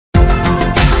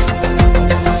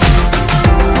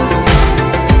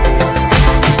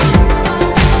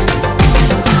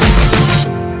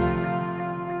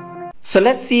So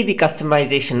let's see the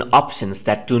customization options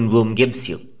that Toon Boom gives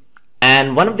you.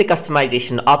 And one of the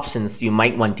customization options you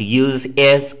might want to use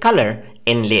is color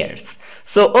in layers.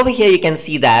 So over here you can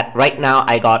see that right now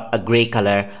I got a gray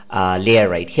color layer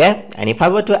right here. And if I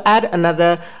were to add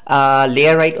another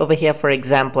layer right over here, for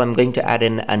example, I'm going to add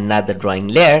in another drawing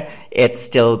layer, it's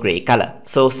still gray color.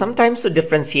 So sometimes to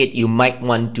differentiate, you might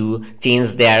want to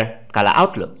change their color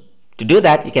outlook. To do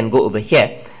that, you can go over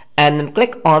here and then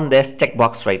click on this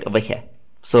checkbox right over here.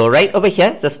 So right over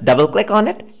here, just double click on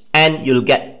it and you'll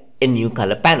get a new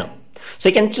color panel. So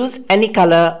you can choose any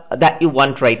color that you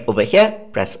want right over here,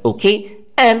 press OK,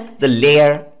 and the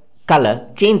layer color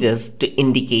changes to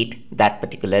indicate that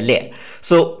particular layer.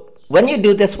 So when you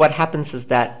do this, what happens is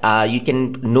that you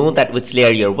can know that which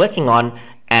layer you're working on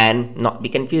and not be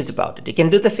confused about it. You can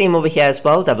do the same over here as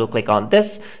well. Double click on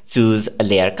this, choose a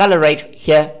layer color right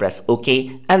here, press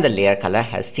OK, and the layer color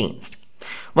has changed.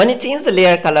 When you change the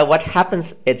layer color, what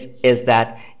happens is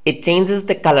that it changes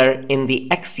the color in the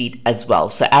Xsede as well.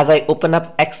 So as I open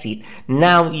up Xsede,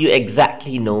 now you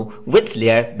exactly know which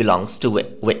layer belongs to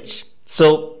which.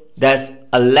 So there's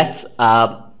a less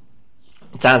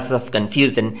chance of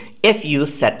confusion if you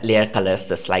set layer colors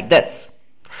just like this.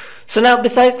 So now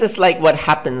besides this, like what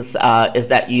happens is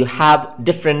that you have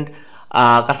different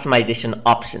customization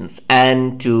options,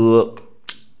 and to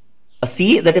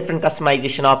see the different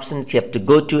customization options, you have to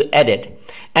go to edit,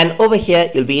 and over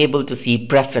here you'll be able to see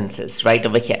preferences right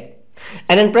over here.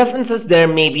 And in preferences there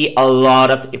may be a lot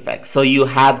of effects, so you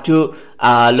have to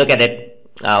look at it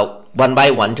one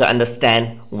by one to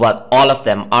understand what all of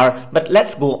them are. But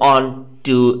let's go on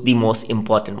to the most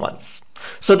important ones.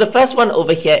 So the first one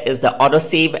over here is the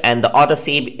autosave, and the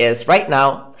autosave is right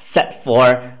now set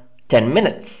for 10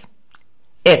 minutes.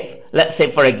 If, let's say,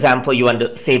 for example, you want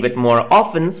to save it more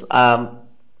often,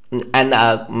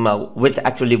 which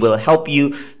actually will help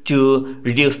you to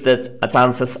reduce the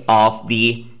chances of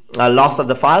the loss of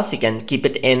the files, you can keep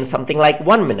it in something like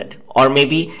 1 minute, or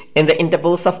maybe in the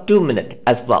intervals of 2 minutes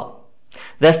as well.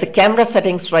 There's the camera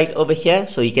settings right over here.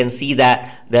 So you can see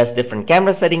that there's different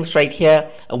camera settings right here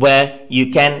where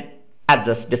you can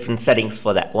adjust different settings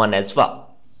for that one as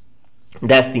well.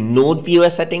 There's the node viewer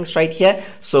settings right here.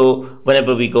 So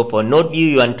whenever we go for node view,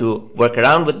 you want to work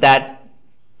around with that,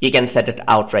 you can set it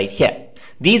out right here.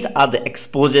 These are the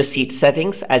exposure sheet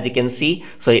settings, as you can see.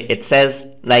 So it says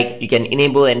like you can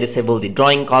enable and disable the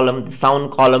drawing column, the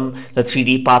sound column, the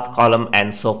 3D path column,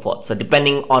 and so forth. So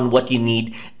depending on what you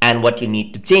need and what you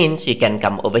need to change, you can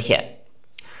come over here.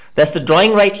 There's the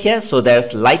drawing right here. So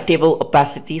there's light table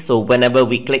opacity. So whenever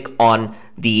we click on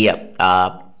the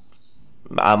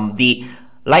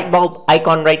light bulb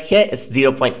icon right here, it's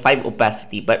 0.5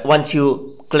 opacity. But once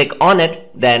you click on it,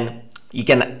 then you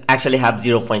can actually have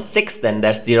 0.6, then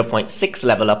there's 0.6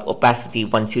 level of opacity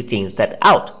once you change that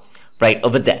out right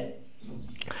over there.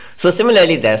 So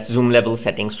similarly, there's zoom level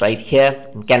settings right here,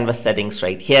 canvas settings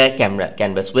right here,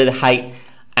 canvas width, height,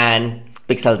 and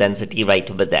pixel density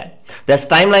right over there. There's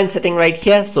timeline setting right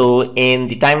here. So in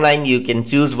the timeline, you can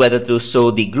choose whether to show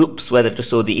the groups, whether to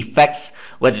show the effects,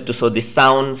 whether to show the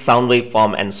sound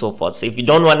waveform, and so forth. So if you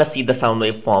don't want to see the sound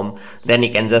waveform, then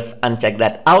you can just uncheck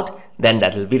that out, then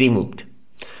that will be removed.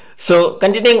 So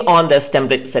continuing on, there's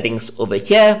template settings over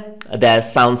here.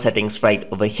 There's sound settings right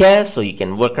over here, so you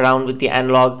can work around with the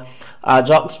analog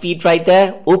jog speed right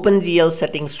there. OpenGL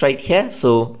settings right here.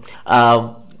 So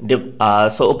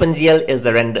OpenGL is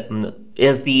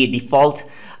the default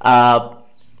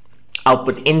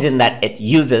output engine that it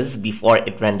uses before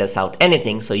it renders out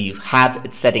anything. So you have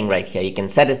its setting right here. You can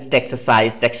set its texture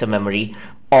size, texture memory.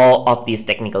 All of these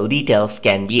technical details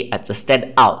can be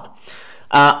adjusted out.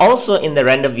 Also in the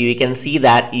render view, you can see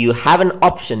that you have an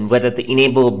option whether to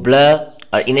enable blur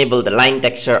or enable the line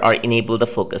texture or enable the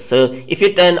focus. So if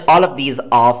you turn all of these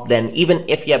off, then even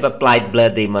if you have applied blur,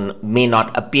 they may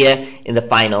not appear in the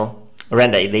final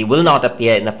render. They will not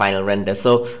appear in the final render.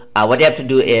 So what you have to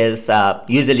do is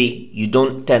usually you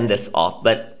don't turn this off,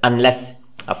 but unless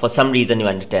for some reason you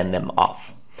want to turn them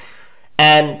off.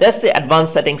 And there's the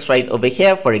advanced settings right over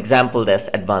here. For example, there's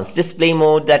advanced display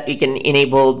mode that you can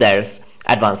enable. There's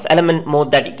advanced element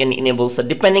mode that you can enable. So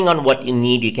depending on what you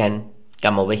need, you can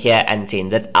come over here and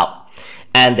change that out.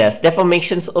 And there's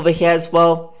deformations over here as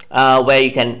well, where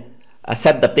you can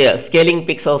set the scaling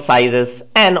pixel sizes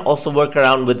and also work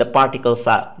around with the particle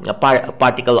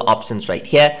options right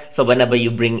here. So whenever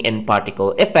you bring in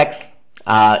particle effects,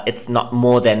 it's not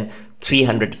more than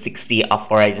 360 of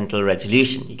horizontal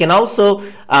resolution. You can also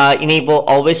enable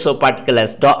always show particle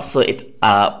as dots, so it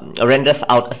renders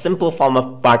out a simple form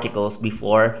of particles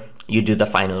before you do the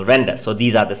final render. So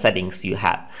these are the settings you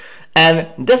have. And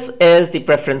this is the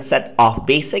preference set of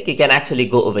basic. You can actually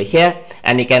go over here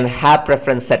and you can have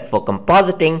preference set for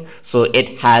compositing. So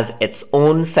it has its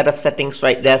own set of settings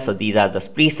right there. So these are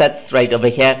just presets right over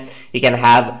here. You can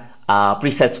have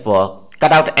presets for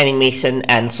cutout animation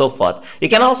and so forth. You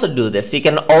can also do this. You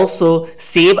can also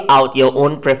save out your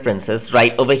own preferences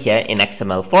right over here in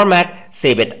XML format,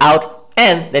 save it out,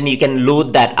 and then you can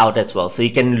load that out as well. So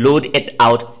you can load it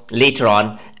out later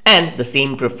on, and the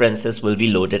same preferences will be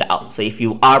loaded out. So if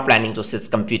you are planning to switch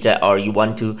computer or you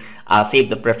want to save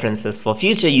the preferences for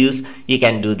future use, you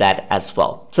can do that as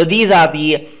well. So these are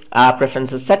the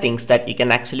preferences settings that you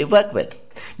can actually work with.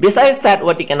 Besides that,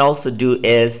 what you can also do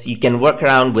is you can work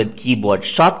around with keyboard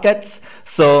shortcuts.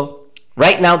 So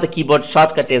right now the keyboard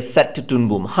shortcut is set to Toon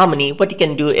Boom Harmony. What you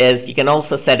can do is you can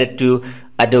also set it to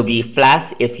Adobe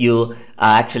Flash if you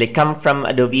actually come from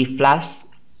Adobe Flash,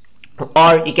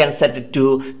 or you can set it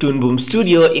to Toon Boom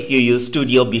Studio if you use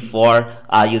Studio before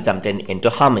you jumped into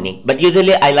Harmony. But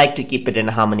usually I like to keep it in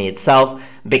Harmony itself,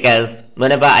 because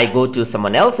whenever I go to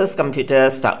someone else's computer,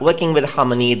 start working with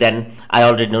Harmony, then I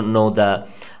already know the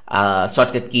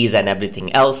shortcut keys and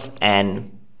everything else,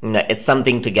 and it's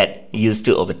something to get used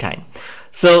to over time.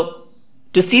 So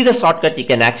to see the shortcut, you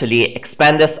can actually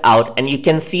expand this out and you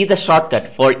can see the shortcut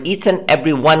for each and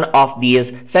every one of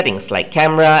these settings like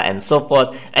camera and so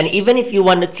forth. And even if you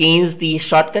want to change the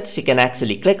shortcuts, you can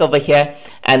actually click over here,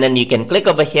 and then you can click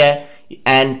over here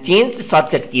and change the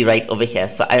shortcut key right over here.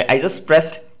 So I just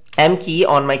pressed M key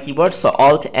on my keyboard, so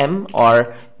Alt M,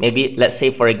 or maybe let's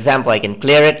say for example I can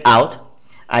clear it out.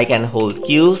 I can hold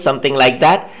Q, something like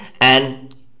that,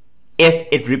 and if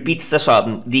it repeats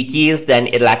the keys, then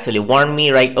it'll actually warn me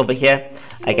right over here.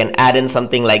 I can add in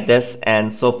something like this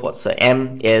and so forth. So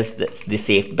M is the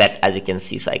safe bet, as you can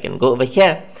see. So I can go over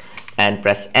here and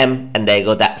press M, and there you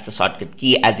go. That's the shortcut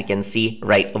key, as you can see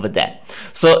right over there.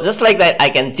 So just like that, I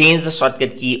can change the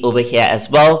shortcut key over here as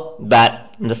well, but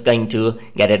I'm just going to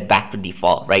get it back to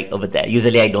default right over there.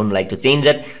 Usually I don't like to change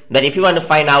it, but if you want to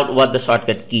find out what the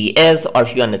shortcut key is, or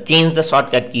if you want to change the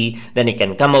shortcut key, then you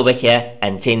can come over here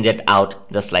and change it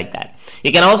out just like that.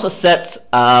 You can also set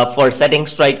for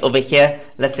settings right over here.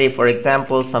 Let's say for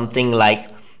example something like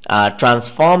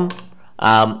transform,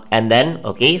 and then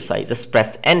okay, so I just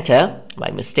pressed enter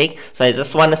by mistake. So I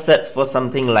just want to set for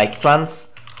something like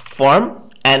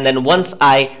transform, and then once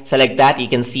I select that, you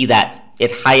can see that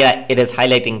it is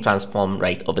highlighting transform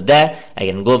right over there. I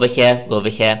can go over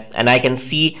here, and I can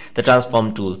see the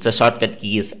transform tools, the shortcut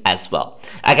keys as well.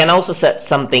 I can also set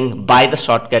something by the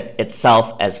shortcut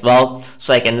itself as well.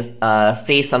 So I can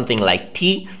say something like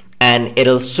T, and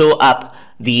it'll show up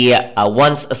the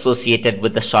ones associated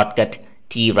with the shortcut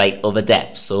T right over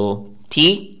there. So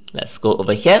T, let's go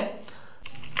over here.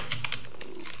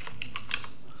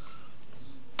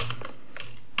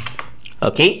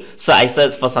 Okay, so I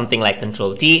searched for something like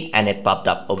Control T and it popped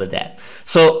up over there.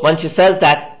 So once you search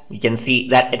that, you can see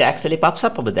that it actually pops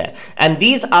up over there. And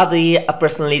these are the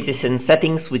personalization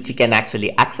settings which you can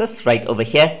actually access right over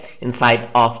here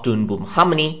inside of Toon Boom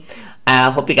Harmony.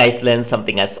 I hope you guys learned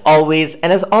something as always.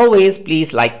 And as always,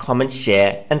 please like, comment,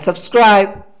 share, and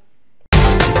subscribe.